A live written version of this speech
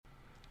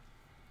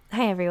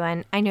Hi,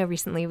 everyone. I know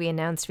recently we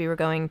announced we were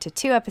going to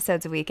 2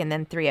 episodes a week and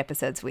then 3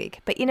 episodes a week.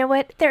 But you know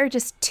what? There are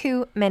just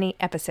too many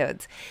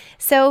episodes.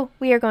 So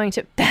we are going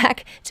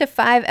back to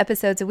 5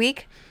 episodes a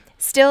week.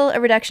 Still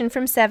a reduction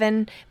from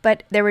 7,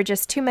 but there were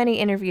just too many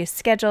interviews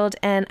scheduled,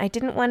 and I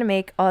didn't want to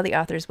make all the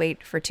authors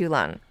wait for too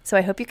long. So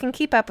I hope you can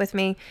keep up with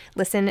me.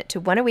 Listen to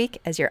 1 a week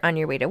as you're on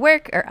your way to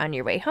work or on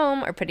your way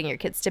home or putting your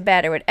kids to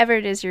bed or whatever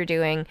it is you're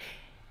doing.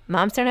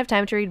 Moms Don't Have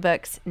Time to Read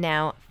Books,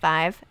 now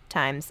 5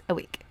 times a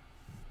week.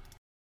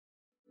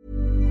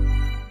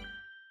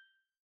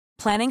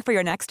 Planning for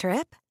your next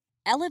trip?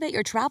 Elevate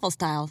your travel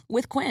style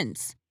with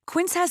Quince.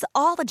 Quince has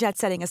all the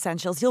jet-setting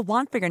essentials you'll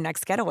want for your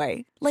next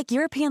getaway, like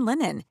European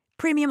linen,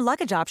 premium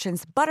luggage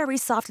options, buttery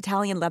soft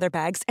Italian leather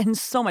bags, and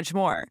so much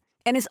more.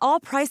 And is all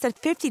priced at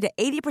 50 to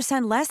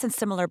 80% less than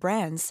similar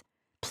brands.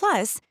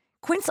 Plus,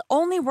 Quince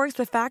only works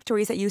with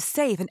factories that use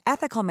safe and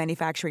ethical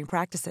manufacturing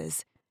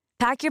practices.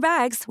 Pack your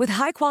bags with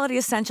high-quality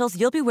essentials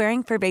you'll be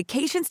wearing for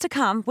vacations to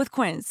come with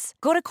Quince.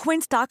 Go to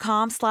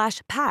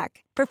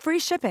quince.com/pack for free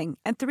shipping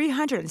and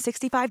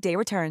 365-day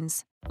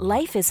returns.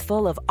 Life is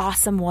full of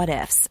awesome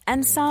what-ifs,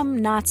 and some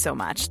not so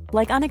much,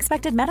 like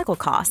unexpected medical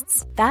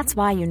costs. That's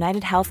why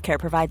United Healthcare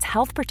provides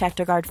Health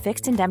Protector Guard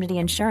fixed indemnity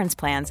insurance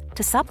plans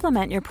to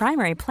supplement your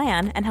primary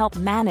plan and help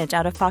manage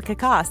out-of-pocket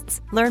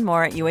costs. Learn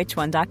more at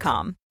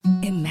uh1.com.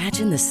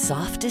 Imagine the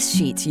softest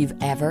sheets you've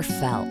ever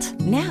felt.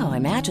 Now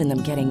imagine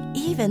them getting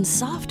even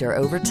softer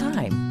over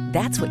time.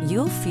 That's what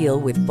you'll feel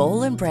with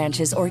Boll &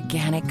 Branch's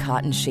organic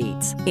cotton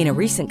sheets. In a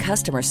recent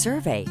customer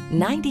survey,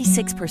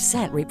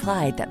 96%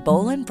 replied that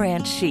Boll &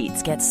 Branch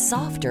sheets get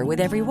softer with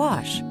every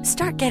wash.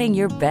 Start getting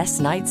your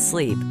best night's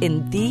sleep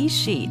in these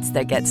sheets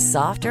that get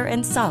softer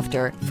and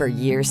softer for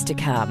years to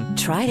come.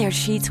 Try their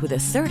sheets with a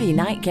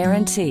 30-night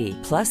guarantee.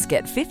 Plus,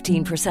 get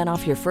 15%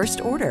 off your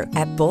first order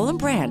at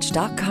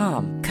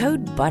bollandbranch.com.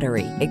 Code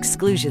BUTTERY.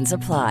 Exclusions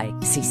apply.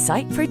 See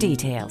site for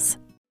details.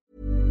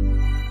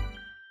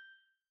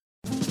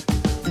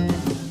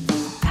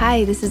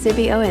 Hi, this is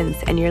Zibby Owens,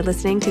 and you're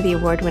listening to the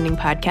award-winning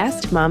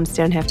podcast, Moms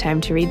Don't Have Time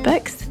to Read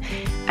Books.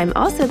 I'm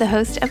also the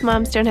host of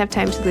Moms Don't Have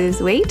Time to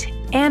Lose Weight,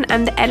 and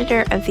I'm the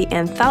editor of the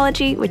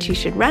anthology, which you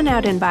should run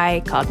out and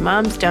buy, called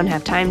Moms Don't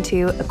Have Time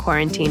to, a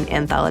quarantine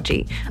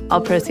anthology. All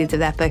proceeds of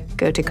that book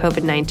go to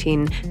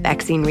COVID-19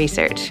 vaccine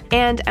research.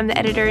 And I'm the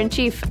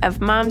editor-in-chief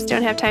of Moms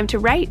Don't Have Time to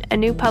Write, a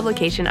new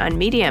publication on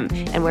Medium,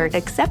 and we're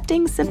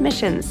accepting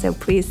submissions, so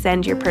please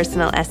send your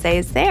personal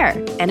essays there.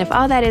 And if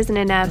all that isn't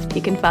enough,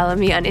 you can follow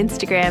me on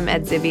Instagram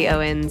at Zibby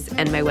Owens,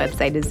 and my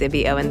website is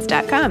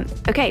zibbyowens.com.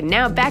 Okay,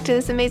 now back to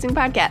this amazing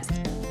podcast.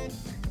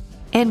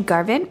 Anne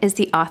Garvin is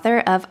the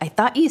author of I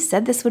Thought You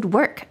Said This Would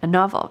Work, a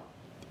novel.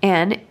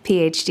 Anne,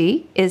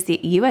 PhD, is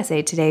the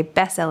USA Today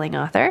bestselling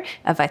author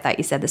of I Thought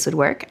You Said This Would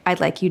Work, I'd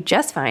Like You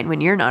Just Fine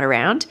When You're Not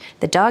Around,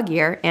 The Dog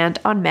Year, and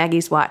On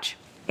Maggie's Watch.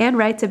 Anne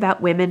writes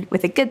about women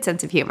with a good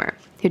sense of humor,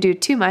 who do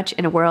too much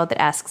in a world that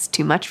asks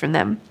too much from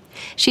them.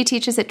 She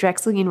teaches at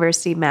Drexel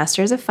University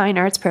Masters of Fine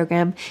Arts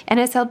program and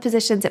has held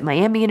positions at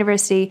Miami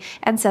University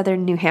and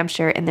Southern New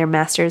Hampshire in their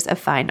Masters of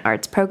Fine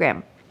Arts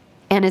program.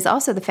 Anne is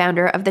also the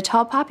founder of the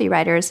Tall Poppy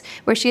Writers,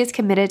 where she is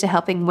committed to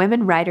helping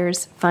women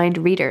writers find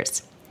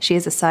readers. She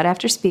is a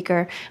sought-after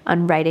speaker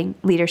on writing,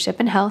 leadership,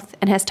 and health,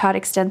 and has taught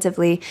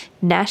extensively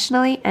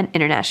nationally and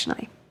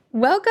internationally.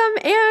 Welcome,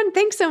 Anne.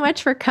 Thanks so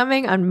much for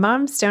coming on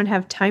Moms Don't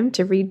Have Time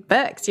to Read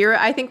Books. You're,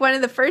 I think, one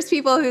of the first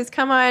people who's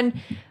come on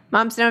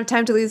Moms Don't Have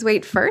Time to Lose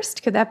Weight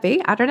first. Could that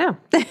be? I don't know.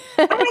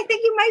 I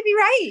think you might be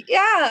right.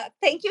 Yeah.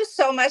 Thank you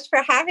so much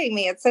for having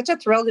me. It's such a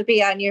thrill to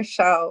be on your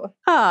show.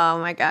 Oh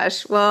my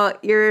gosh. Well,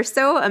 you're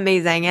so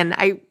amazing. And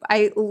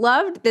I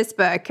loved this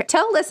book.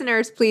 Tell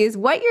listeners, please,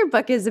 what your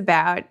book is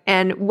about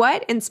and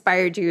what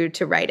inspired you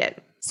to write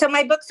it. So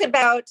my book's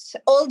about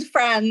old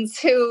friends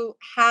who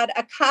had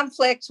a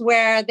conflict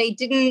where they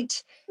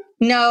didn't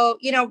know,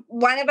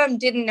 one of them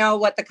didn't know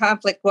what the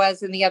conflict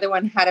was and the other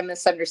one had a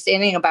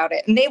misunderstanding about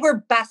it. And they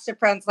were best of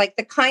friends, like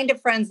the kind of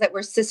friends that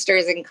were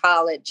sisters in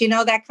college,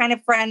 that kind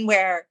of friend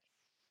where,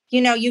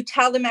 you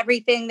tell them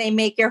everything, they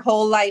make your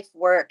whole life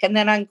work. And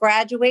then on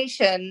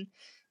graduation,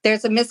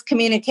 there's a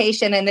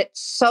miscommunication and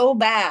it's so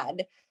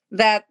bad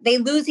that they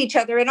lose each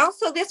other. And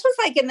also this was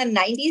like in the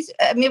 90s.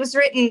 I mean, it was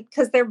written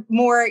because they're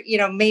more,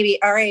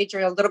 maybe our age or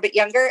a little bit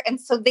younger.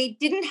 And so they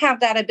didn't have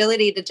that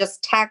ability to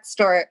just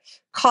text or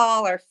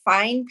call or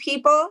find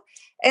people.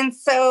 And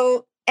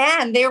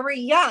they were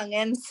young.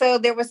 And so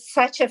there was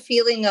such a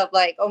feeling of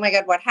like, oh my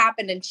God, what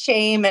happened, and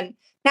shame, and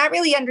not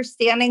really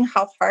understanding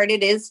how hard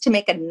it is to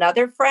make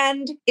another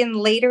friend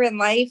later in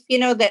life,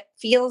 that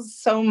feels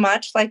so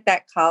much like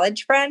that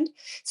college friend.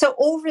 So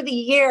over the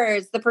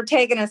years, the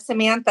protagonist,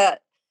 Samantha,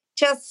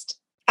 just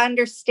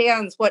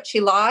understands what she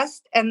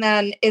lost and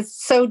then is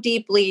so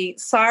deeply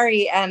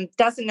sorry and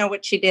doesn't know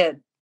what she did.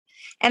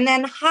 And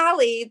then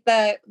Holly,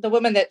 the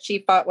woman that she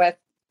fought with,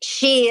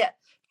 she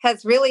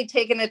has really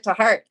taken it to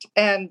heart.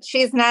 And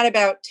she's not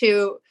about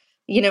to,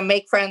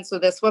 make friends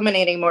with this woman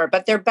anymore.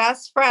 But their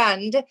best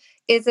friend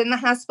is in the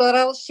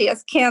hospital. She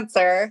has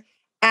cancer.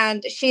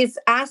 And she's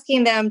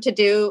asking them to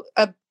do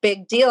a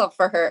big deal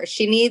for her.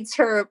 She needs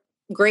her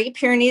Great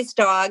Pyrenees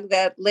dog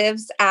that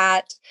lives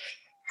at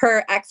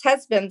her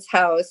ex-husband's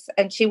house,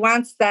 and she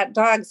wants that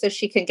dog so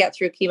she can get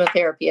through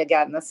chemotherapy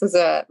again. This is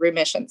a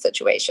remission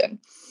situation.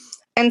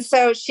 And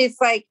so she's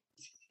like,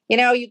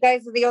 you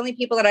guys are the only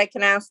people that I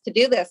can ask to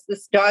do this.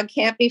 This dog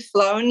can't be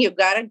flown. You've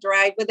got to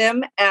drive with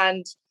him.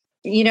 And,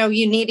 you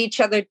need each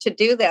other to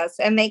do this.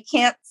 And they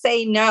can't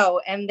say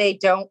no, and they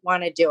don't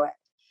want to do it.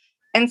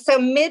 And so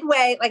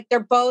midway, like they're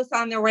both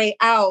on their way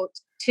out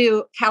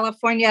to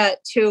California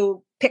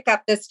to pick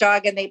up this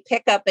dog, and they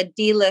pick up a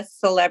D-list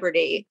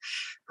celebrity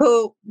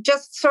who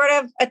just sort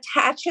of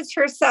attaches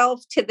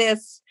herself to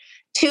this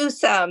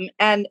twosome.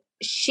 And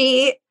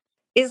she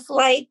is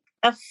like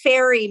a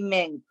fairy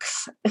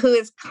minx who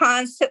is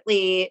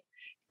constantly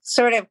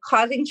sort of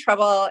causing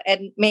trouble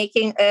and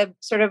making a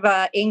sort of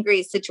a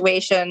angry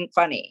situation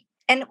funny.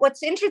 And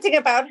what's interesting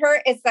about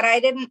her is that I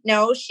didn't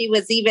know she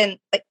was even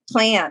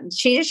planned.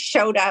 She just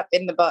showed up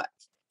in the book.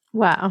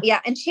 Wow. Yeah.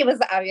 And she was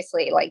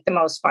obviously like the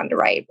most fun to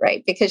write,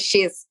 right? Because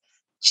she's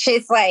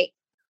like,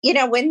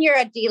 when you're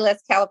a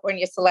D-list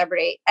California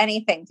celebrity,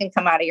 anything can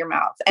come out of your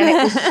mouth. And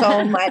it was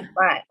so much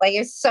fun. Like,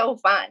 it's so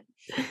fun.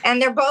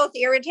 And they're both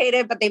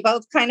irritated, but they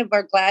both kind of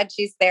are glad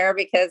she's there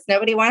because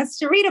nobody wants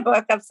to read a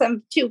book of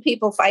some two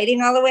people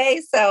fighting all the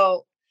way.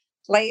 So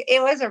like,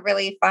 it was a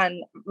really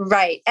fun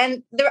write.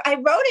 And I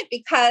wrote it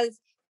because,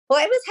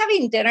 I was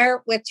having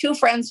dinner with two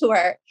friends who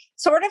are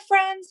sort of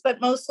friends,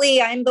 but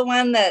mostly I'm the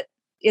one that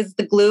is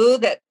the glue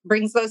that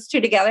brings those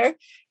two together.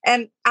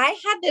 And I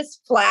had this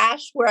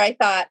flash where I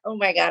thought, oh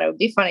my God, it would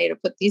be funny to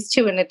put these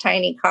two in a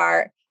tiny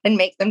car and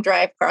make them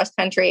drive cross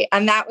country.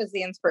 And that was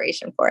the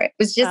inspiration for it.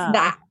 It was just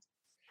that.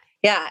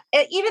 Yeah.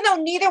 Even though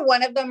neither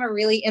one of them are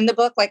really in the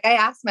book, like I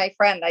asked my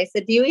friend, I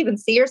said, do you even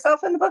see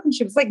yourself in the book? And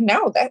she was like,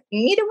 no,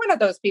 neither one of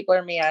those people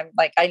are me. I'm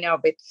like, I know,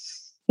 but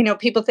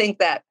people think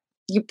that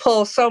you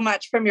pull so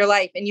much from your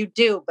life, and you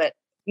do, but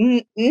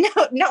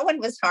no one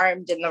was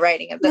harmed in the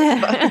writing of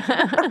this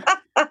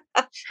book.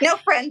 No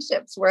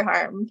friendships were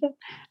harmed.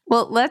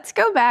 Well, let's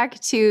go back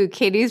to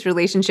Katie's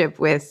relationship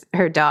with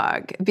her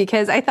dog,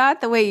 because I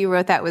thought the way you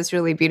wrote that was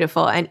really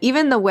beautiful. And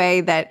even the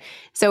way that,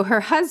 so her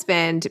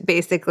husband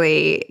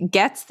basically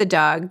gets the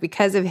dog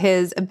because of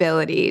his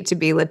ability to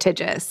be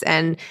litigious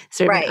and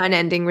sort of an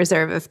unending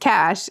reserve of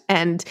cash,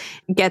 and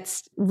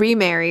gets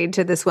remarried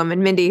to this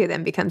woman, Mindy, who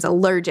then becomes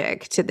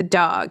allergic to the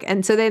dog.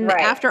 And so then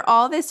after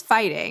all this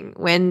fighting,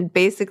 when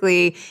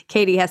basically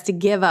Katie has to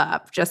give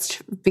up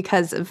just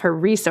because of her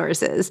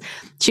resources,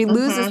 she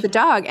loses the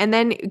dog and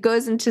then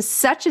goes into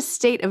such a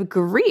state of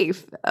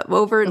grief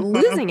over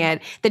losing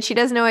it that she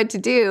doesn't know what to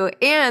do.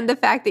 And the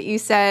fact that you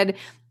said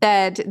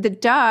that the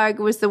dog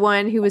was the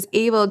one who was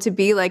able to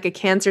be like a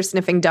cancer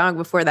sniffing dog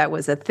before that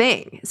was a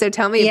thing. So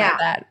tell me about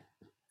that.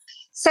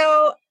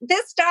 So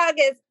this dog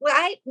is,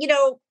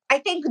 I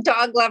think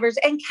dog lovers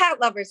and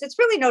cat lovers, it's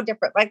really no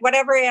different. Like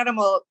whatever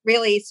animal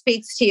really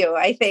speaks to you,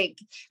 I think.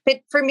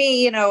 But for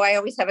me, I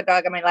always have a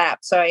dog on my lap,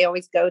 so I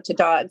always go to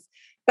dogs.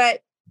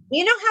 But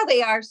you know how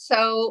they are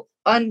so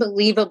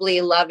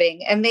unbelievably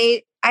loving. And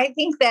I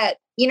think that,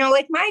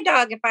 like my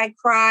dog, if I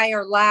cry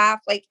or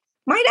laugh, like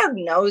my dog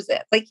knows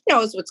it, like he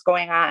knows what's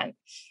going on.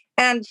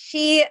 And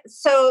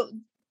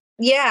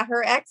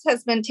her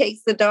ex-husband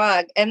takes the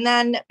dog. And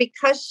then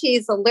because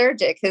she's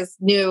allergic, his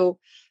new,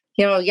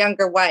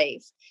 younger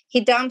wife,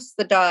 he dumps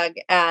the dog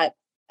at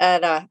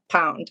a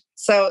pound.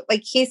 So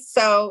like, he's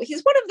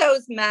one of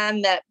those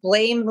men that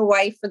blame the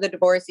wife for the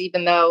divorce,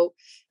 even though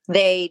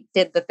they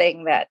did the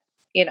thing that,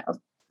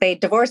 they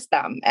divorced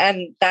them.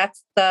 And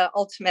that's the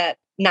ultimate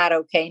not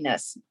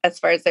okayness as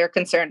far as they're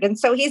concerned. And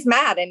so he's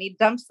mad and he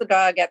dumps the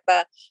dog at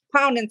the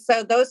pound. And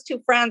so those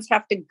two friends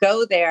have to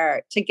go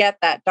there to get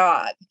that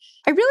dog.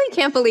 I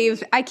can't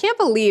believe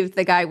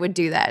the guy would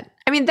do that.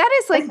 I mean, that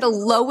is like the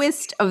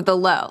lowest of the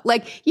low.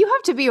 Like, you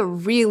have to be a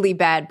really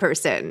bad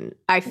person,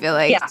 I feel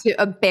like, to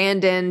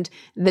abandon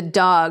the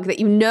dog that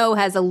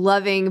has a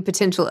loving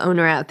potential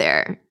owner out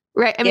there.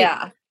 Right? I mean,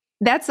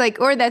 that's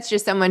like, or that's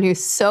just someone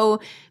who's so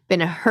been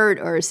hurt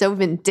or so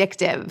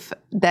vindictive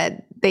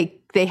that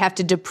they have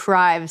to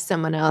deprive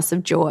someone else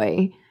of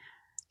joy.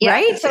 Yeah,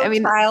 right? So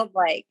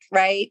childlike,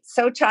 right?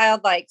 So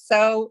childlike,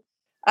 so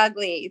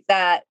ugly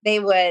that they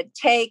would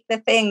take the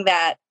thing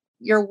that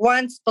your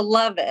once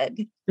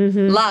beloved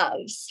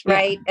loves,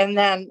 right? Yeah. And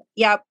then,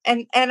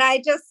 and I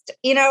just,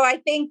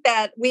 I think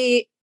that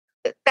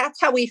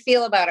that's how we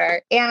feel about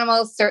our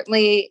animals,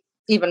 certainly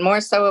even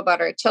more so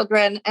about our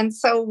children. And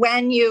so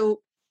when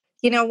you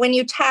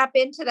tap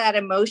into that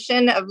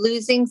emotion of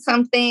losing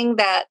something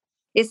that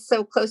is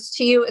so close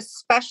to you,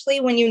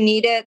 especially when you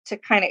need it to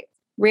kind of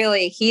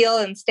really heal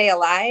and stay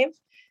alive,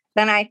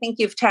 then I think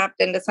you've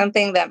tapped into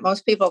something that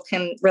most people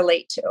can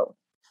relate to.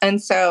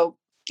 And so,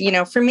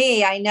 for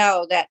me, I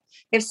know that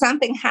if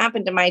something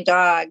happened to my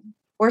dog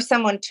or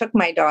someone took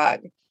my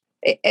dog,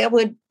 I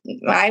would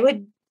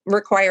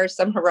require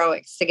some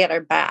heroics to get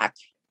her back.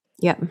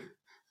 Yeah.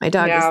 My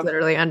dog is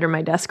literally under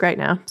my desk right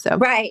now. So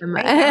right.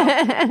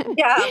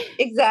 Yeah,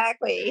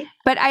 exactly.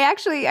 But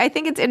I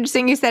think it's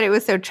interesting you said it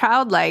was so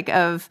childlike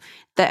of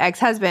the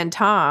ex-husband,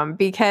 Tom,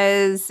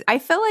 because I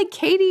feel like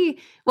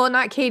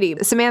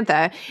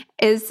Samantha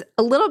is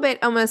a little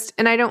bit almost,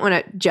 and I don't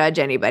want to judge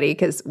anybody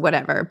because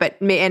whatever, but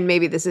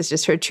maybe this is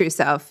just her true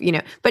self,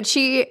 but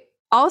she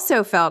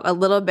also felt a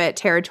little bit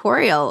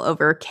territorial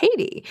over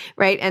Katie,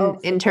 right? And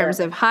in terms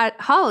of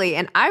Holly.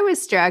 And I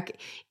was struck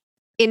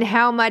in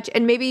how much,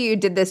 and maybe you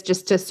did this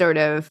just to sort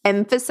of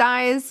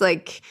emphasize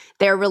like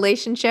their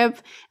relationship,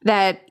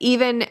 that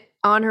even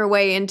on her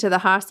way into the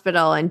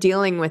hospital and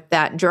dealing with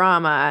that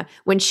drama,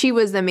 when she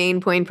was the main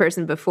point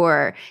person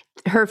before,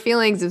 her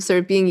feelings of sort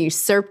of being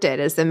usurped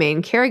as the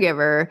main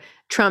caregiver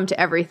trumped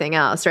everything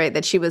else, right?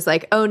 That she was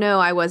like, oh no,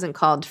 I wasn't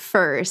called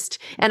first.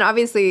 And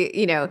obviously,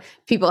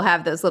 people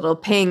have those little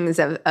pings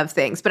of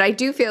things, but I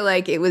do feel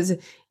like it was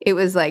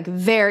like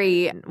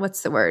very,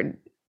 what's the word?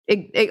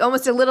 It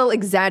almost a little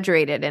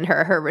exaggerated in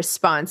her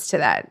response to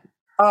that.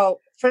 Oh,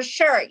 for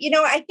sure.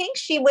 I think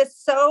she was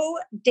so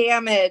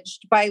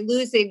damaged by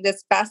losing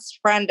this best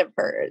friend of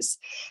hers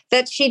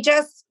that she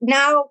just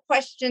now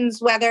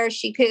questions whether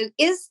she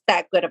is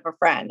that good of a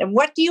friend. And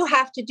what do you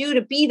have to do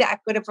to be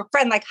that good of a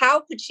friend? Like, how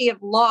could she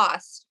have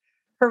lost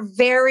her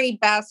very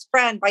best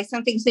friend by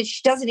something that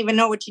she doesn't even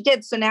know what she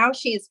did? So now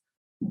she's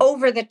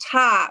over the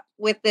top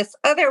with this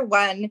other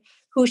one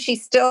who she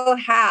still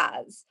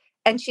has.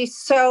 And she's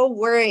so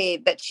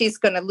worried that she's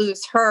going to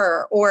lose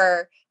her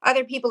or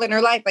other people in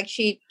her life. Like,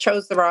 she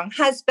chose the wrong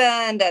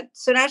husband. And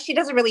so now she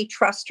doesn't really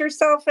trust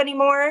herself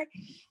anymore.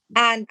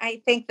 And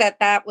I think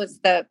that was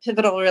the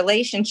pivotal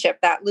relationship,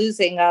 that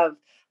losing of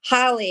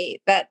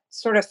Holly, that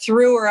sort of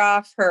threw her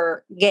off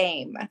her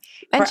game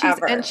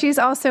forever. And she's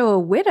also a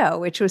widow,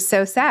 which was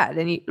so sad.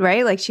 And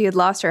right? Like, she had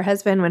lost her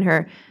husband when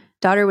her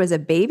daughter was a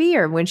baby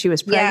or when she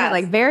was pregnant,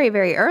 like very,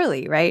 very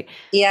early, right?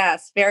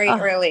 Yes, very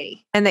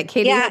early. And that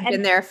Katie had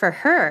been there for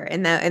her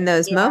in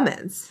those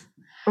moments.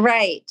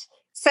 Right.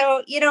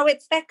 So,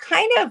 it's that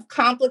kind of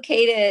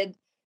complicated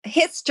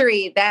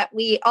history that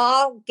we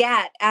all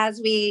get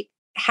as we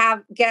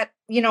get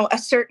a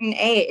certain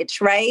age,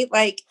 right?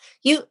 Like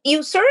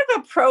you sort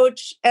of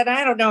approach, and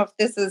I don't know if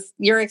this is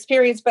your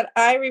experience, but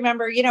I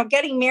remember,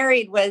 getting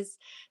married was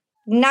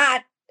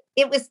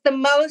the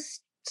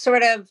most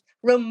sort of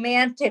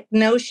romantic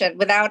notion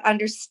without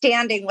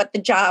understanding what the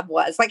job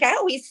was. Like I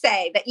always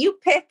say that you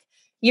pick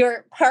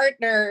your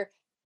partner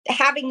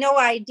having no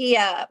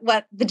idea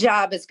what the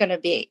job is going to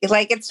be.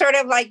 Like, it's sort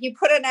of like you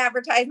put an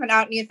advertisement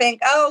out and you think,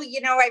 oh,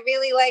 I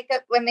really like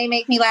it when they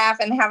make me laugh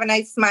and have a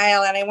nice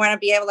smile and I want to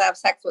be able to have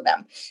sex with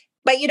them.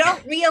 But you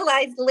don't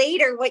realize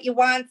later what you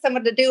want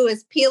someone to do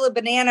is peel a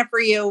banana for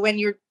you when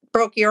you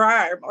broke your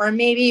arm, or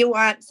maybe you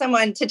want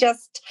someone to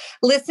just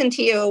listen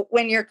to you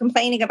when you're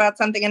complaining about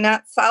something and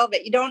not solve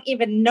it. You don't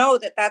even know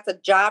that that's a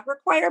job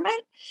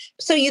requirement.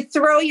 So you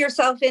throw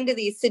yourself into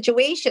these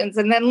situations,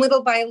 and then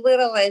little by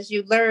little, as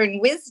you learn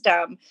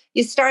wisdom,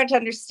 you start to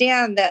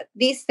understand that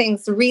these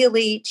things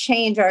really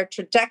change our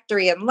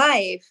trajectory in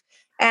life.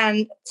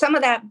 And some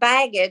of that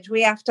baggage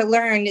we have to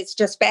learn it's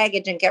just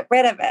baggage and get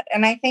rid of it.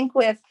 And I think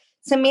with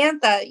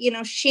Samantha,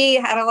 she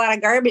had a lot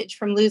of garbage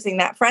from losing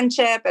that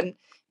friendship and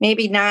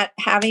maybe not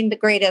having the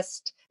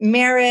greatest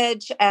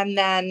marriage. And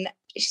then,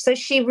 so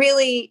she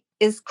really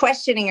is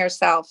questioning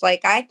herself.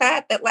 Like, I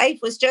thought that life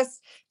was just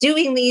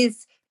doing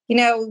these,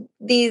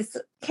 these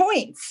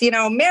points,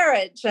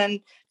 marriage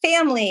and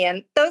family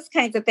and those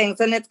kinds of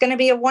things. And it's going to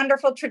be a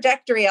wonderful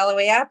trajectory all the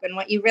way up. And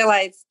what you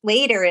realize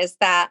later is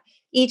that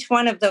each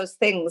one of those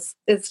things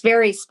is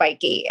very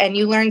spiky and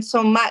you learn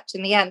so much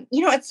in the end.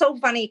 It's so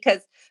funny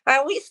because I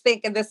always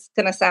think, and this is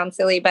going to sound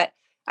silly, but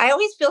I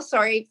always feel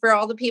sorry for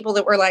all the people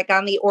that were like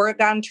on the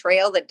Oregon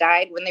Trail that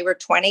died when they were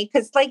 20,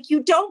 because like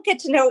you don't get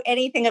to know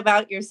anything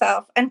about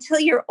yourself until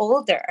you're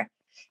older.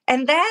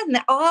 And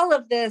then all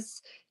of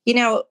this,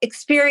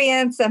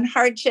 experience and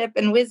hardship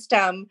and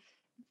wisdom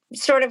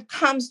sort of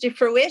comes to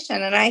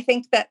fruition. And I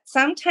think that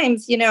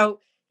sometimes,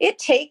 it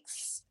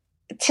takes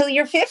till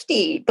you're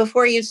 50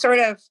 before you sort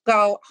of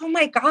go, oh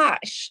my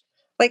gosh,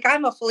 like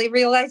I'm a fully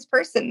realized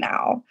person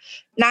now,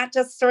 not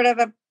just sort of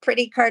a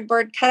pretty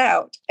cardboard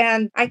cutout.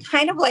 And I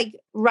kind of like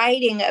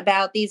writing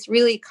about these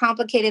really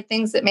complicated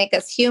things that make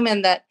us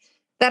human that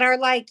are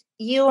like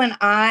you and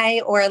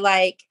I, or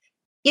like,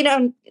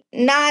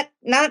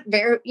 not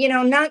very,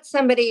 not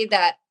somebody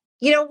that,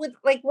 with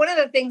like one of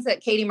the things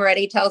that Katie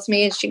Moretti tells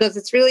me is she goes,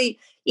 it's really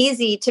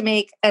easy to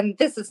make, and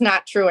this is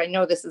not true. I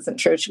know this isn't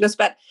true. She goes,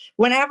 but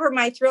whenever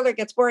my thriller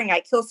gets boring,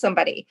 I kill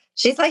somebody.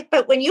 She's like,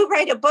 but when you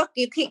write a book,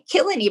 you can't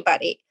kill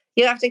anybody.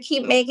 You have to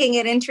keep making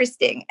it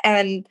interesting.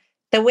 And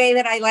the way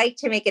that I like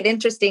to make it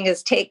interesting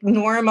is take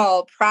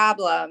normal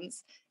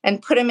problems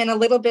and put them in a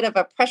little bit of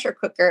a pressure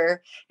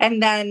cooker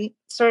and then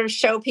sort of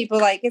show people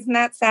like, isn't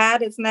that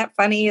sad? Isn't that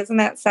funny? Isn't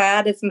that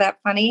sad? Isn't that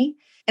funny?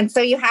 And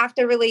so you have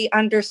to really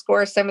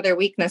underscore some of their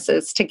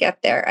weaknesses to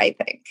get there, I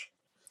think.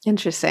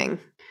 Interesting.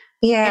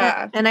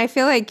 Yeah. And I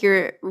feel like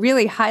you're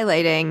really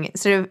highlighting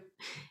sort of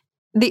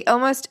the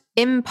almost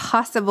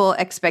impossible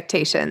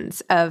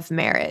expectations of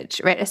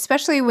marriage, right?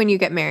 Especially when you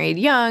get married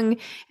young.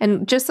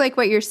 And just like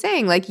what you're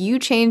saying, like you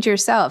change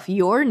yourself,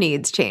 your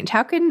needs change.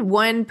 How can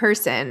one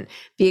person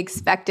be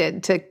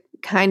expected to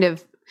kind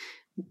of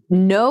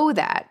know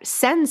that,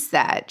 sense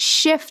that,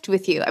 shift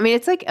with you? I mean,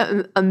 it's like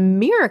a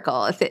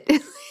miracle if it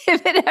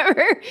if it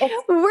ever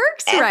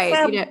works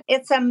right.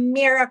 It's a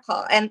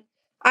miracle. And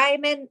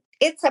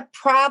it's a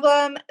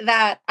problem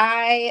that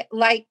I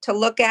like to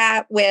look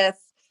at with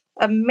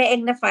a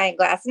magnifying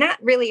glass.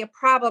 Not really a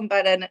problem,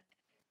 but an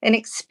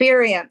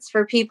experience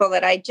for people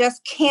that I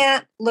just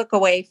can't look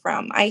away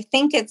from. I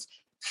think it's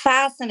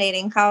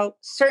fascinating how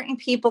certain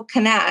people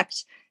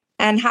connect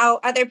and how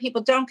other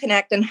people don't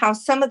connect, and how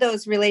some of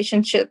those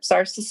relationships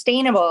are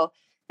sustainable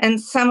and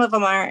some of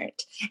them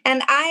aren't.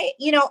 And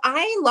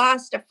I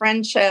lost a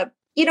friendship.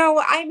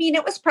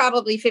 It was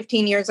probably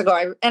 15 years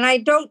ago, and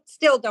I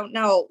still don't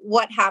know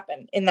what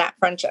happened in that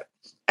friendship.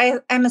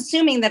 I'm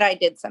assuming that I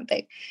did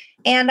something.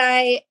 And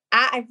I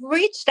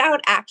reached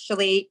out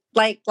actually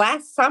like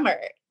last summer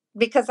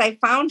because I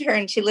found her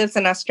and she lives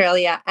in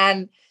Australia.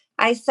 And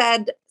I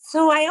said,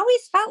 so I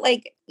always felt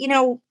like,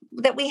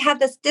 that we had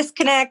this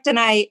disconnect, and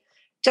I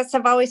just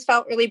have always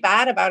felt really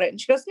bad about it. And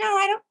she goes, no,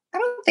 I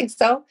don't think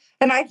so.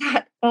 And I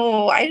thought,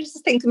 I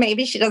just think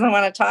maybe she doesn't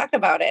want to talk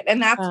about it,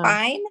 and that's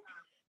fine.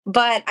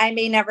 But I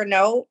may never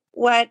know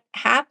what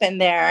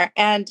happened there.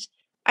 And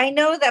I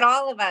know that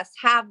all of us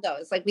have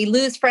those, like we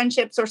lose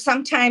friendships, or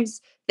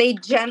sometimes they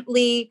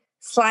gently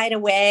slide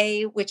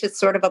away, which is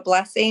sort of a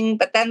blessing.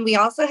 But then we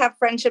also have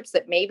friendships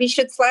that maybe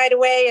should slide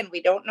away, and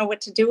we don't know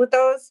what to do with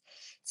those.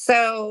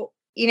 So,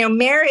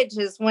 marriage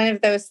is one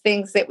of those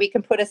things that we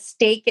can put a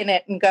stake in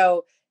it and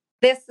go,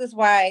 this is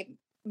why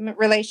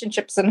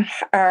relationships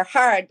are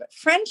hard. But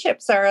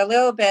friendships are a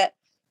little bit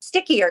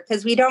stickier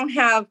because we don't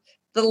have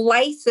the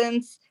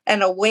license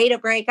and a way to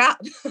break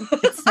up.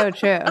 It's so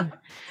true.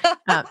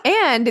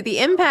 And the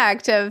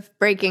impact of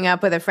breaking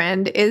up with a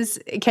friend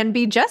can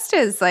be just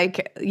as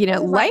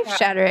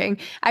life-shattering.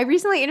 I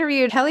recently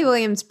interviewed Kelly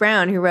Williams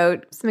Brown, who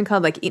wrote something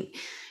called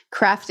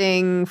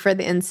Crafting for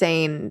the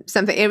Insane,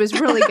 something. It was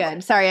really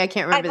good. Sorry, I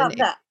can't remember the name.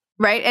 That.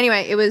 Right.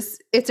 Anyway,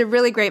 it's a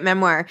really great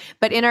memoir.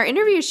 But in our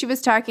interview, she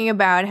was talking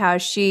about how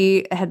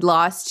she had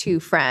lost two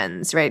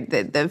friends, right?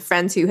 The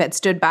friends who had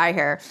stood by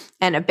her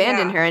and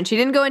abandoned her. And she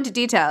didn't go into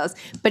details,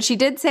 but she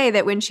did say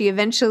that when she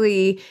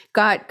eventually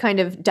got kind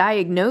of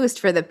diagnosed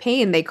for the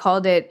pain, they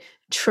called it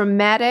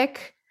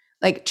traumatic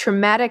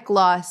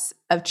loss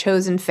of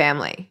chosen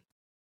family,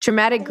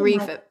 traumatic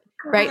grief,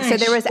 right? So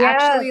there was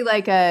actually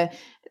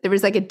there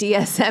was a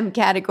DSM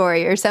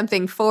category or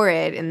something for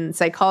it in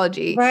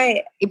psychology.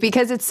 Right.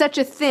 Because it's such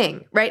a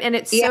thing, right? And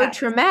it's so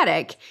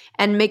traumatic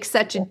and makes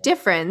such a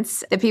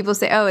difference that people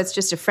say, oh, it's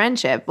just a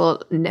friendship.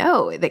 Well,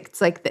 no, it's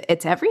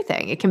it's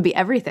everything. It can be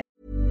everything.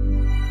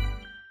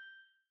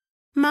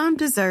 Mom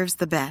deserves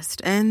the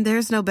best, and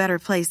there's no better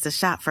place to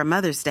shop for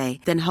Mother's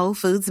Day than Whole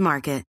Foods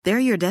Market. They're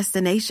your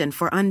destination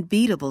for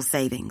unbeatable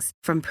savings,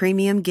 from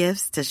premium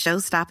gifts to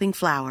show-stopping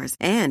flowers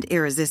and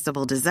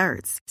irresistible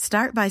desserts.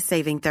 Start by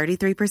saving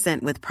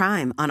 33% with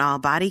Prime on all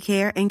body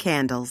care and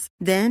candles.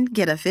 Then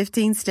get a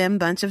 15-stem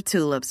bunch of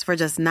tulips for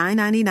just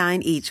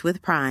 $9.99 each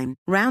with Prime.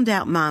 Round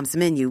out Mom's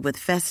menu with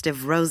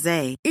festive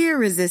rosé,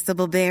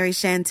 irresistible berry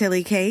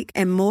chantilly cake,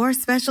 and more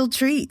special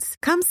treats.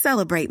 Come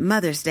celebrate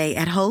Mother's Day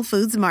at Whole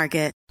Foods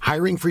Market.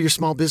 Hiring for your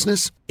small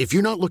business? If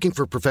you're not looking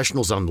for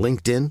professionals on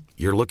LinkedIn,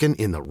 you're looking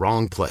in the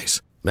wrong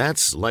place.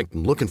 That's like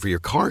looking for your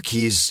car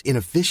keys in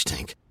a fish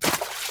tank.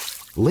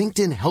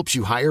 LinkedIn helps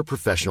you hire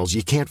professionals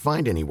you can't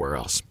find anywhere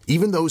else,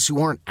 even those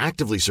who aren't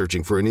actively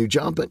searching for a new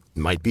job but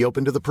might be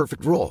open to the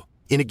perfect role.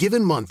 In a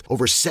given month,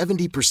 over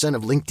 70%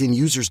 of LinkedIn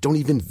users don't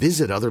even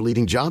visit other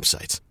leading job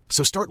sites.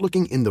 So start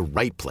looking in the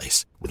right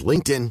place. With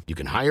LinkedIn, you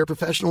can hire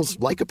professionals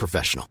like a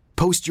professional.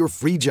 Post your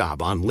free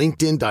job on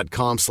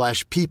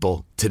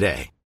linkedin.com/people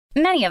today.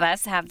 Many of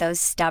us have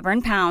those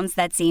stubborn pounds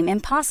that seem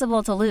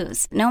impossible to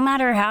lose, no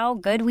matter how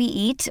good we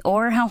eat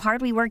or how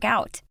hard we work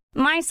out.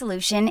 My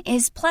solution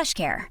is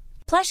PlushCare.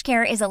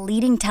 PlushCare is a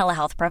leading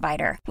telehealth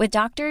provider with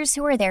doctors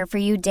who are there for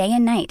you day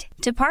and night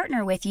to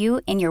partner with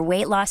you in your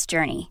weight loss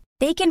journey.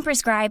 They can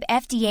prescribe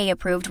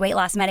FDA-approved weight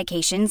loss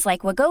medications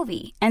like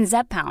Wegovy and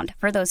Zepbound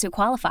for those who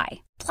qualify.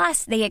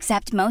 Plus, they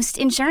accept most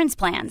insurance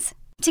plans.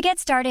 To get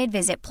started,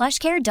 visit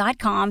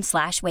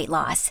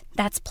plushcare.com/weightloss.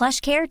 That's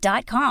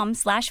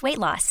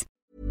plushcare.com/weightloss.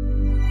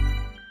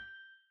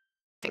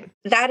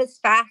 That is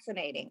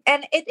fascinating.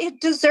 And it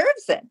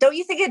deserves it. Don't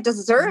you think it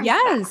deserves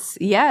that?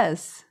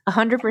 Yes,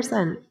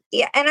 100%.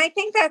 Yeah, and I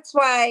think that's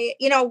why,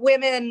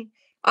 women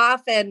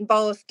often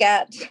both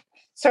get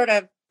sort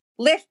of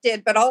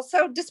lifted, but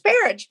also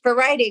disparaged for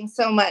writing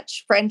so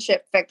much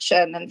friendship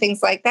fiction and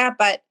things like that.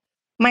 But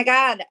my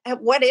God,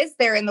 what is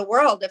there in the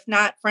world if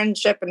not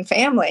friendship and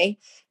family?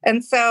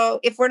 And so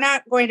if we're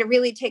not going to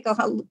really take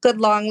a good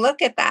long look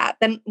at that,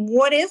 then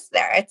what is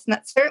there? It's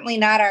certainly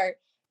not our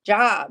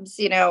jobs.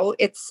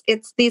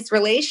 It's these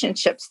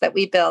relationships that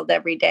we build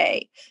every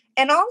day.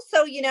 And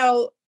also,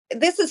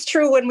 this is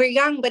true when we're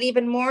young, but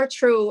even more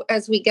true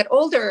as we get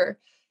older.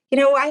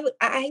 We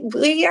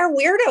are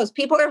weirdos.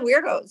 People are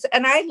weirdos.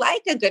 And I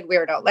like a good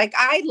weirdo. Like,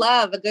 I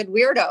love a good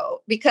weirdo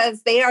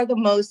because they are the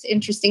most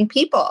interesting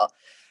people.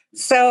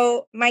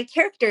 So my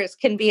characters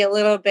can be a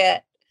little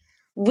bit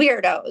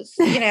weirdos,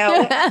 I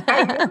know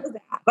that.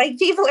 Like,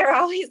 people are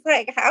always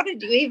like, how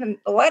did you even,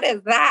 what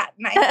is that?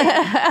 And I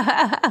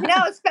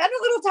think, spend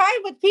a little time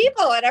with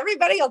people and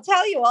everybody will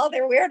tell you all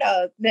their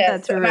weirdness.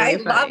 That's really I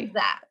funny. love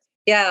that.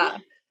 Yeah.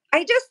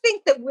 I just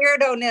think the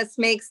weirdoness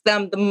makes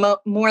them the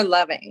more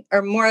loving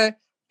or more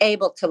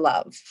able to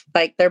love.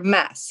 Like, their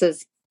mess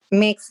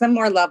makes them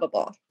more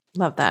lovable.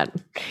 Love that.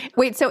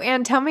 Wait, so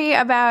Anne, tell me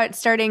about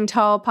starting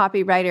Tall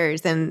Poppy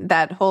Writers and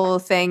that whole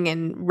thing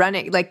and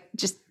running. Like,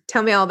 just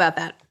tell me all about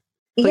that,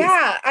 please.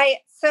 Yeah.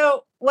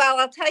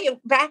 I'll tell you,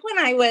 back when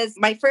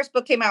my first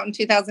book came out in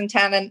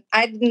 2010, and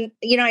I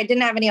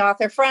didn't have any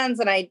author friends,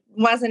 and I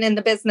wasn't in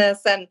the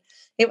business, and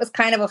it was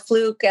kind of a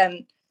fluke.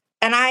 And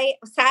I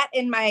sat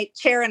in my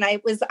chair, and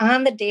I was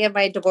on the day of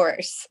my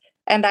divorce,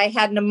 and I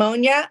had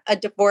pneumonia, a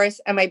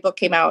divorce, and my book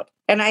came out.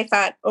 And I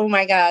thought, oh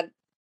my God.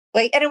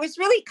 And it was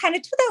really kind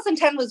of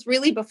 2010 was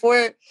really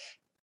before,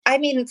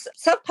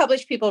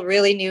 self-published people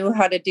really knew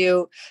how to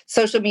do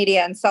social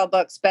media and sell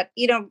books, but,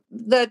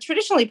 the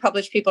traditionally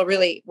published people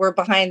really were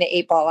behind the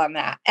 8 ball on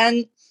that.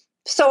 And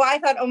so I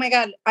thought, oh my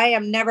God, I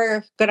am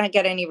never going to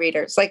get any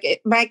readers.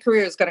 Like, my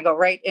career is going to go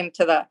right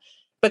into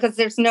because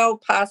there's no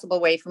possible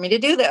way for me to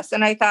do this.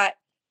 And I thought,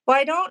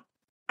 well,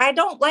 I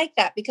don't like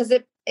that, because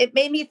it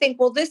made me think,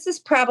 well, this is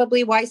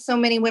probably why so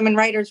many women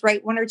writers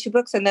write 1 or 2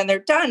 books and then they're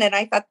done. And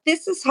I thought,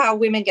 this is how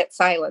women get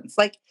silenced.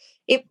 Like,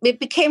 it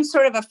became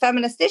sort of a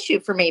feminist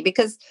issue for me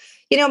because,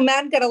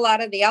 men get a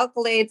lot of the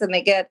accolades and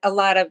they get a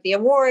lot of the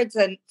awards.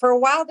 And for a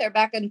while there,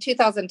 back in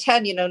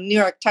 2010, New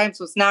York Times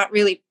was not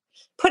really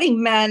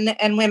putting men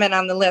and women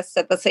on the list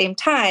at the same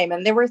time.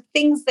 And there were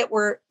things that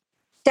were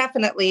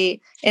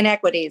definitely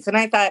inequities. And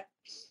I thought,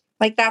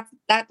 like, that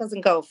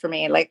doesn't go for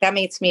me. Like, that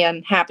makes me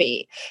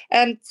unhappy.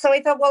 And so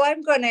I thought, well,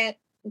 I'm going to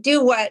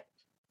do what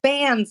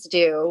bands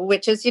do,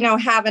 which is,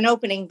 have an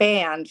opening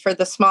band for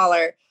the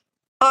smaller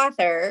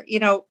author,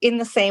 in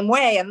the same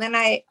way. And then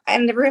I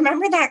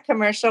remember that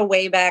commercial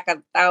way back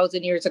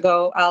 1,000 years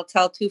ago, I'll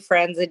tell 2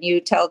 friends and you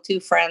tell 2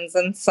 friends,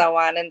 and so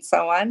on and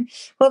so on.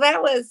 Well,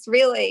 that was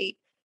really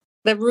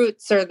the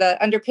roots or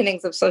the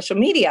underpinnings of social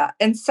media.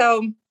 And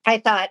so I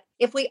thought,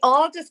 if we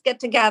all just get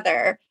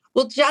together,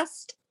 we'll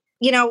just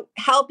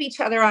help each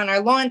other on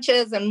our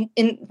launches. And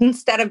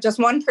instead of just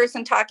one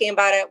person talking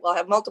about it, we'll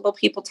have multiple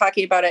people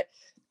talking about it.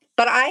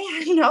 But I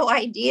had no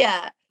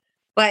idea,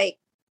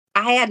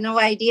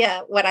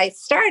 what I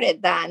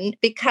started then,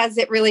 because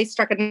it really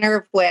struck a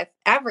nerve with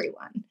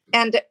everyone.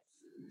 And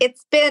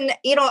it's been,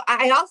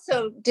 I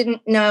also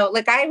didn't know,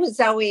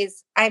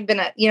 I've been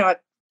a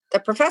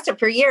professor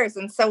for years.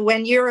 And so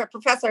when you're a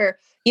professor,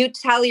 you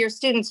tell your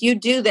students you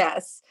do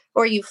this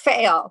or you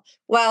fail.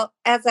 Well,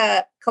 as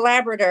a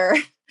collaborator,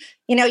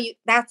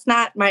 that's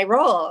not my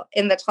role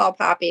in the Tall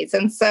Poppies.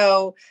 And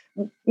so,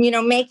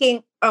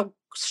 making a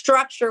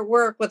structure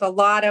work with a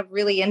lot of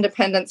really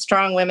independent,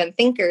 strong women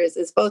thinkers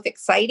is both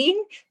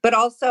exciting, but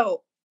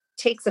also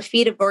takes a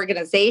feat of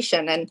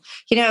organization. And,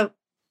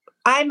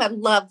 I'm a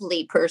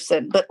lovely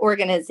person, but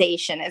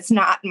organization is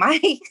not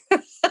my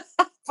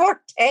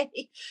forte.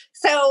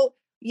 So,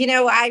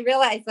 I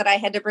realized that I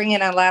had to bring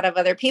in a lot of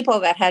other people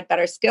that had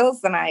better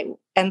skills than I.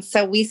 And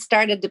so we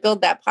started to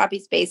build that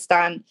Poppies based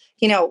on,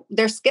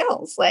 their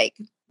skills, like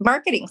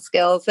marketing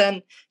skills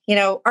and,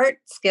 art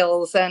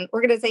skills and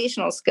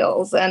organizational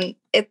skills. And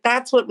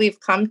that's what we've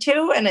come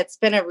to. And it's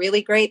been a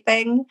really great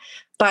thing.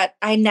 But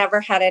I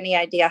never had any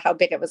idea how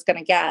big it was going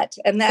to get.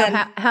 And then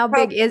so how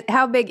big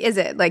is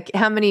it? Like,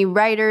 how many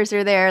writers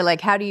are there?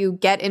 Like, how do you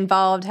get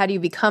involved? How do you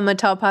become a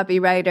Tall Poppy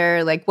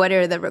writer? Like, what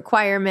are the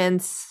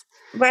requirements?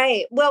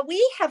 Right. Well,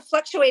 we have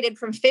fluctuated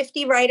from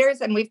 50 writers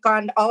and we've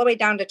gone all the way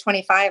down to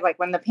 25, like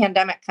when the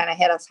pandemic kind of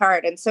hit us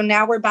hard. And so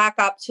now we're back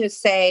up to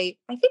I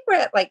think we're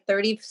at like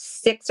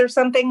 36 or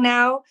something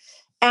now.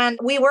 And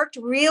we worked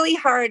really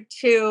hard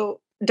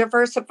to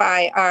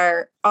diversify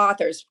our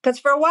authors because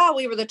for a while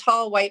we were the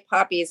tall white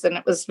poppies and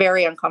it was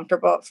very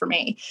uncomfortable for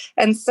me.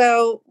 And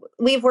so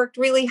we've worked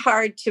really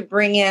hard to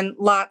bring in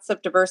lots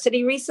of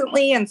diversity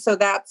recently. And so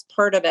that's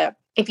part of it.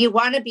 If you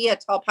want to be a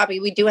tall poppy,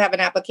 we do have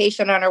an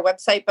application on our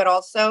website, but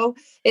also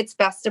it's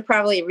best to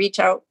probably reach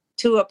out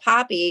to a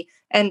poppy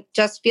and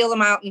just feel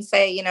them out and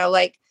say,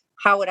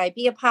 how would I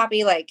be a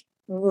poppy? Like,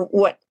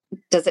 what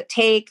does it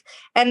take?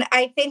 And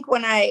I think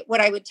what I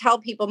would tell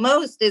people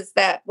most is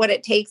that what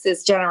it takes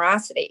is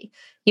generosity.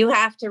 You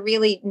have to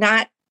really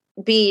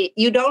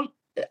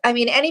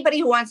anybody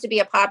who wants to be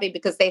a poppy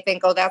because they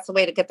think, oh, that's the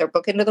way to get their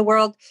book into the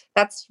world.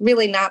 That's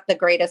really not the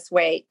greatest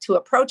way to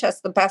approach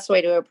us. The best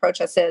way to approach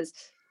us is,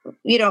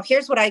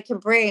 here's what I can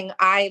bring.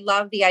 I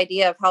love the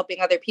idea of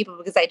helping other people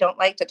because I don't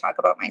like to talk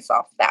about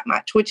myself that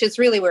much, which is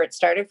really where it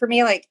started for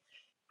me. Like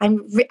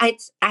I'm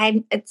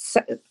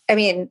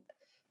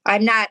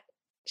not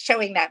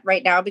showing that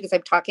right now because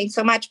I'm talking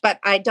so much, but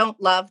I don't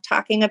love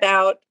talking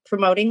about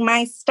promoting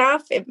my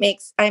stuff.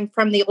 I'm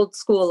from the old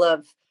school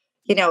of,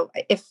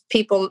 if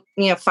people,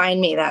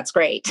 find me, that's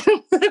great.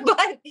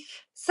 But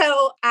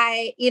so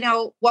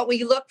what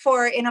we look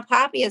for in a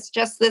poppy is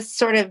just this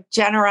sort of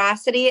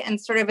generosity and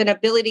sort of an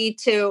ability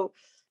to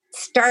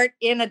start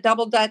in a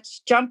double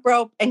Dutch jump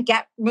rope and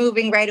get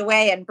moving right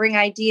away and bring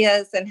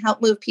ideas and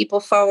help move people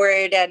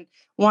forward and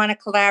want to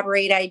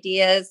collaborate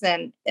ideas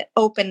and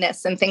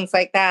openness and things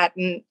like that.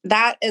 And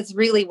that is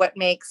really what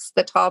makes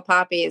the Tall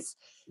Poppies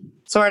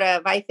sort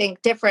of, I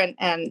think, different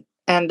and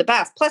the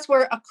best. Plus,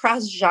 we're a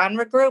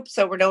cross-genre group,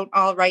 so we don't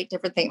all write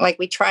different things. Like,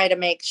 we try to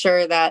make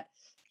sure that,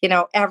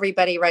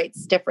 everybody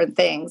writes different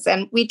things.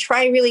 And we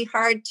try really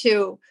hard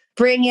to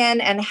bring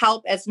in and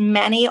help as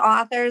many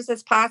authors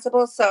as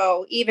possible.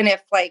 So even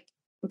if, like,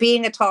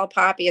 being a Tall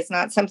Poppy is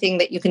not something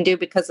that you can do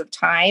because of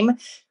time,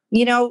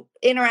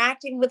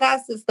 interacting with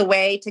us is the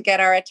way to get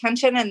our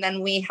attention. And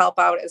then we help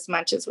out as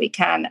much as we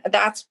can.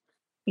 That's,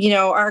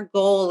 our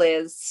goal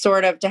is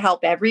sort of to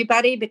help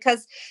everybody,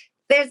 because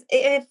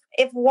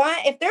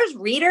if there's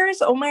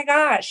readers, oh my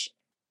gosh,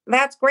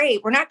 that's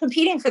great. We're not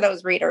competing for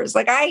those readers.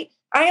 Like, I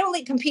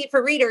only compete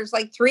for readers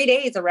like 3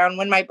 days around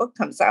when my book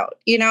comes out,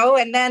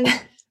 and then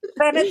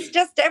it's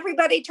just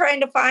everybody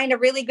trying to find a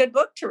really good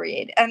book to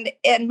read. And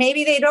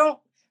maybe they don't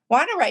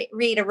want to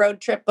read a road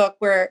trip book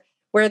where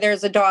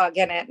there's a dog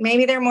in it.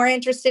 Maybe they're more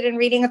interested in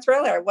reading a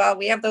thriller. Well,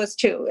 we have those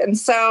too. And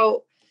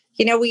so,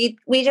 we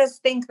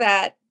just think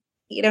that,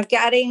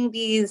 getting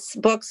these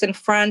books in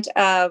front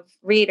of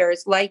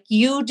readers like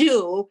you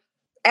do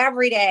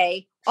every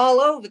day,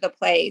 all over the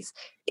place,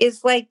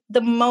 is like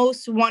the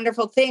most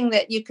wonderful thing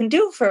that you can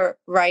do for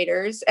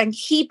writers, and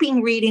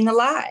keeping reading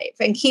alive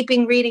and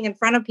keeping reading in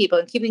front of people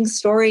and keeping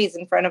stories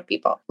in front of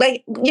people.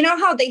 Like,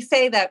 how they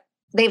say that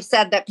they've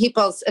said that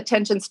people's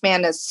attention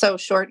span is so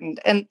shortened.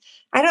 And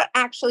I don't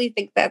actually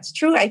think that's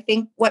true. I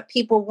think what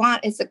people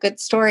want is a good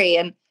story.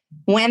 And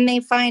when they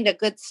find a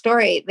good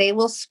story, they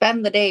will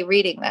spend the day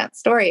reading that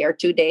story, or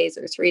 2 days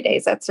or 3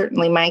 days. That's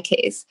certainly my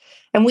case.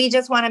 And we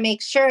just want to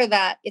make sure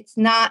that it's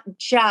not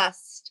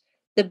just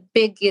the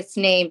biggest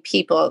name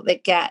people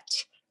that get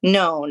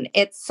known.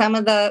 It's some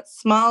of the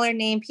smaller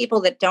name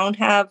people that don't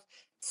have,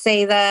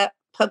 say, the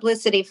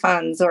publicity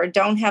funds or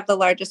don't have the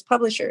largest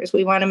publishers.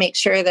 We want to make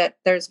sure that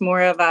there's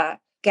more of a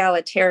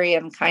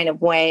egalitarian kind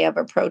of way of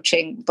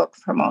approaching book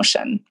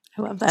promotion.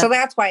 I love that. So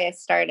that's why I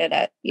started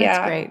it. Yeah.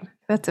 That's great.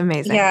 That's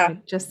amazing. Yeah. I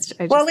just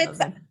well, love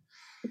it.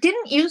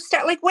 Didn't you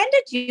start, like, when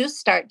did you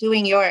start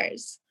doing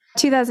yours?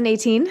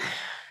 2018,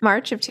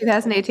 March of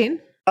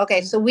 2018.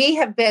 Okay. So we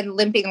have been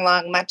limping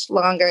along much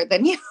longer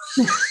than you.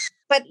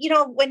 But,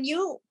 when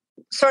you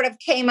sort of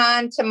came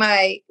on to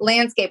my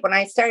landscape, when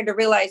I started to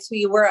realize who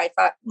you were, I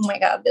thought, oh my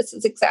God, this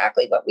is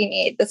exactly what we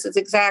need. This is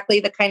exactly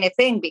the kind of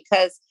thing,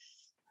 because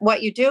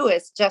what you do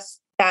is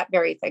just that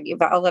very thing. You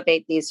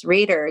elevate these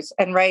readers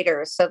and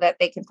writers so that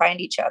they can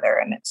find each other.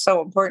 And it's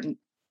so important.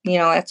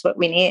 That's what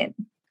we need.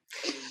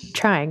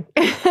 Trying.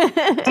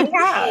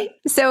 Yeah.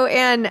 So,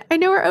 Anne, I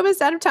know we're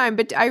almost out of time,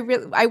 but I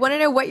want to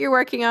know what you're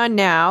working on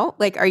now.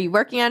 Like, are you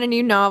working on a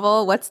new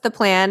novel? What's the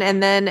plan?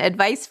 And then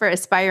advice for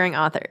aspiring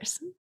authors.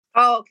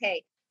 Oh,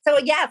 okay. So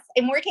yes,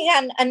 I'm working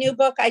on a new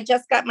book. I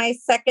just got my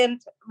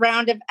second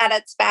round of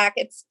edits back.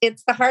 It's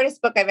the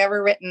hardest book I've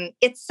ever written.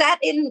 It's set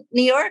in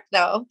New York,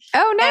 though.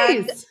 Oh,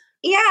 nice.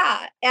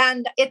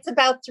 And it's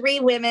about 3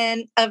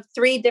 women of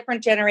 3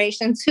 different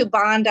generations who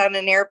bond on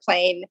an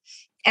airplane.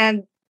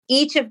 And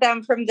each of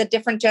them from the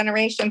different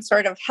generations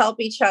sort of help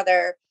each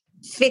other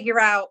figure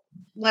out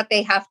what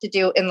they have to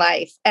do in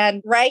life.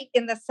 And right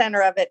in the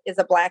center of it is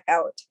a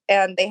blackout.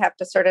 And they have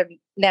to sort of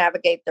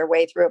navigate their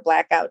way through a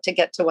blackout to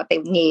get to what they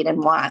need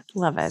and want.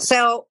 Love it.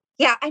 So,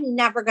 yeah, I'm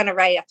never going to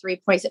write a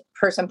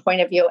 3-person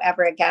point of view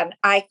ever again.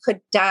 I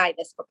could die.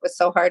 This book was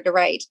so hard to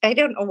write. I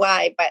don't know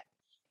why, but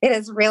it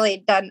has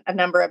really done a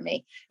number of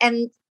me.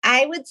 And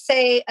I would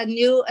say a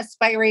new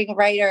aspiring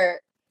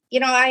writer,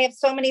 I have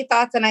so many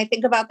thoughts, and I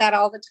think about that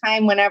all the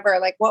time whenever,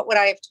 like, what would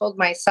I have told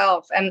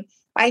myself? And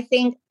I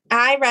think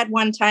I read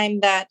one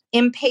time that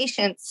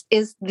impatience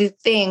is the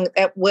thing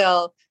that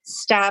will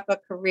stop a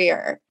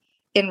career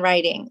in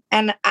writing.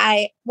 And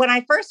when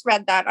I first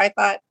read that, I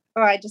thought,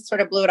 I just sort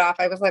of blew it off.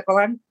 I was like,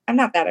 well, I'm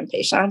not that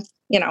impatient,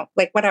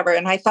 like whatever.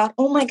 And I thought,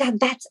 oh my God,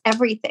 that's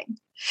everything.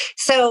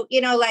 So,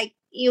 like,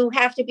 you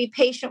have to be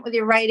patient with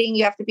your writing.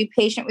 You have to be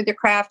patient with your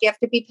craft. You have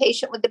to be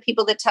patient with the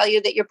people that tell you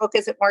that your book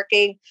isn't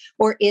working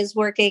or is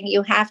working.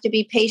 You have to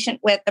be patient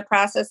with the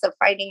process of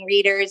finding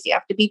readers. You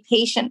have to be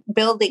patient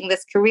building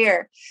this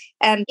career.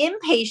 And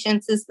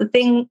impatience is the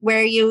thing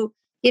where you'll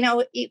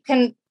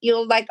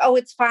like, oh,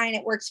 it's fine.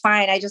 It works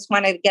fine. I just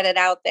want to get it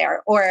out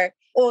there. Or,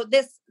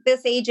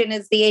 this agent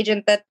is the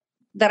agent that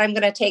I'm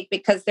going to take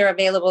because they're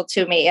available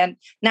to me, and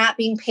not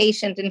being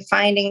patient and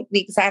finding the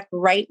exact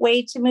right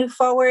way to move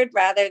forward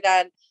rather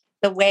than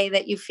the way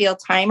that you feel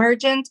time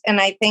urgent.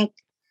 And I think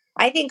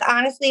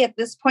honestly, at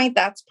this point,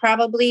 that's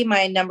probably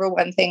my number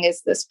one thing,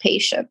 is this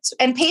patience,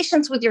 and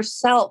patience with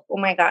yourself. Oh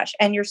my gosh.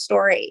 And your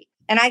story.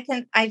 And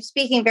I'm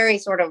speaking very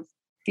sort of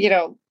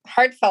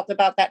heartfelt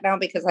about that now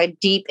because I'm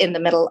deep in the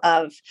middle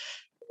of,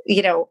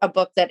 a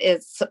book that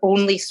is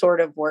only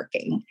sort of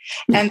working.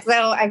 And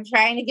so I'm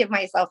trying to give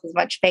myself as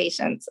much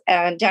patience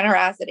and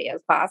generosity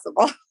as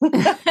possible.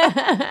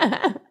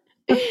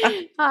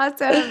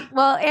 Awesome.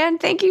 Well, Anne,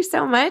 thank you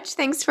so much.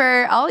 Thanks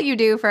for all you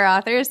do for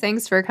authors.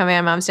 Thanks for coming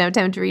on Moms Don't Have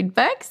Time to Read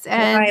Books.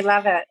 And I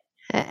love it.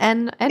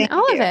 And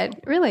all of it,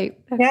 really.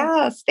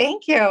 Yes,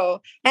 thank you.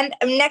 And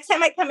next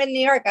time I come in New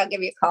York, I'll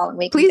give you a call and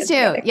we can Please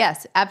do.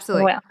 Yes,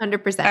 absolutely.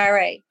 100%. All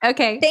right.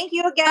 Okay. Thank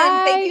you again.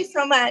 Bye. Thank you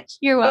so much.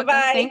 You're welcome.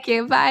 Bye-bye. Thank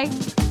you. Bye.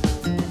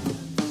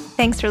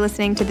 Thanks for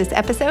listening to this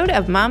episode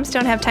of Moms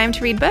Don't Have Time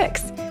to Read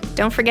Books.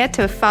 Don't forget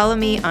to follow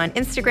me on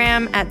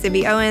Instagram at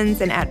Zibby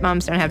Owens and at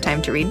Moms Don't Have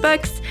Time to Read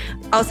Books.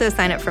 Also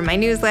sign up for my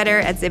newsletter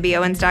at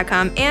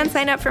zibbyowens.com and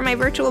sign up for my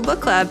virtual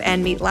book club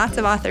and meet lots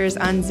of authors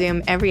on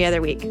Zoom every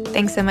other week.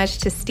 Thanks so much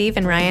to Steve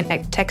and Ryan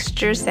at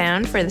Texture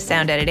Sound for the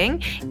sound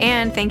editing.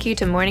 And thank you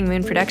to Morning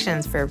Moon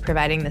Productions for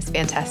providing this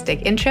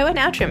fantastic intro and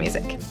outro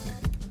music.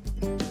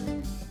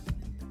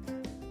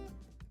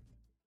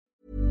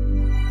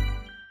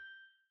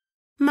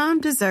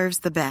 Mom deserves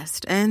the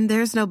best, and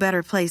there's no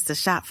better place to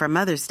shop for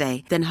Mother's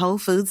Day than Whole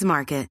Foods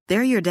Market.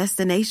 They're your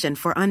destination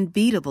for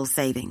unbeatable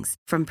savings,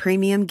 from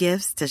premium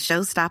gifts to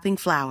show-stopping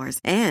flowers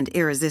and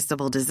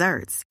irresistible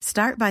desserts.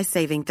 Start by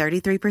saving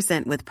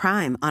 33% with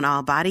Prime on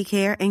all body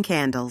care and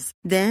candles.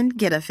 Then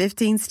get a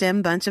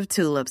 15-stem bunch of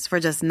tulips for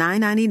just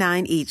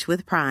 $9.99 each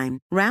with Prime.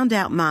 Round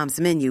out Mom's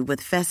menu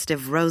with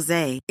festive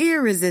rosé,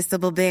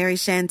 irresistible berry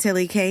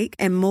chantilly cake,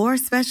 and more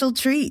special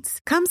treats.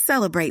 Come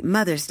celebrate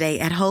Mother's Day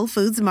at Whole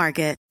Foods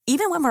Market.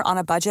 Even when we're on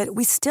a budget,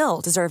 we still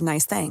deserve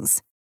nice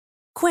things.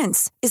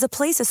 Quince is a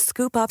place to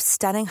scoop up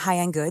stunning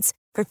high-end goods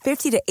for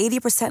 50 to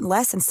 80%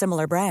 less than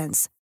similar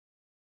brands.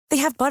 They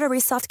have buttery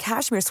soft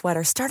cashmere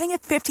sweaters starting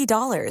at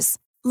 $50,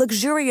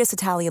 luxurious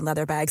Italian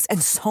leather bags,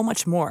 and so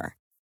much more.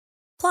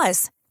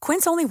 Plus,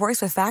 Quince only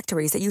works with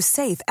factories that use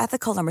safe,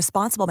 ethical, and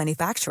responsible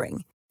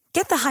manufacturing.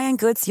 Get the high-end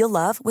goods you'll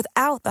love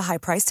without the high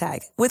price tag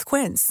with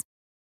Quince.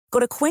 Go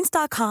to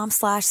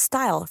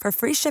quince.com/style for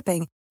free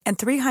shipping and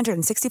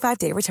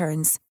 365-day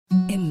returns.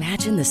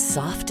 Imagine the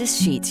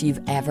softest sheets you've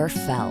ever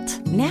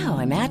felt. Now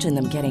imagine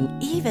them getting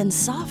even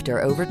softer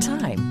over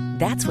time.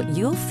 That's what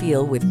you'll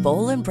feel with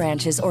Boll &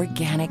 Branch's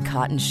organic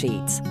cotton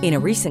sheets. In a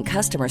recent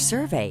customer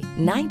survey,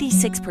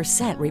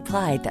 96%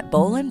 replied that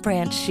Boll &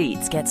 Branch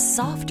sheets get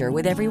softer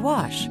with every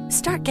wash.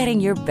 Start getting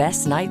your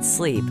best night's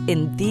sleep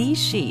in these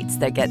sheets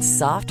that get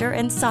softer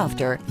and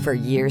softer for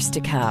years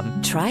to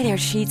come. Try their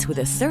sheets with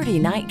a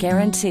 30-night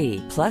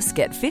guarantee. Plus,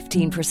 get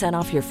 15%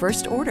 off your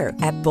first order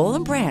at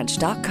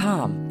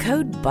bollandbranch.com.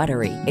 Code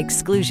BUTTERY.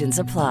 Exclusions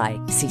apply.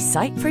 See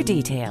site for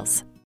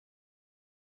details.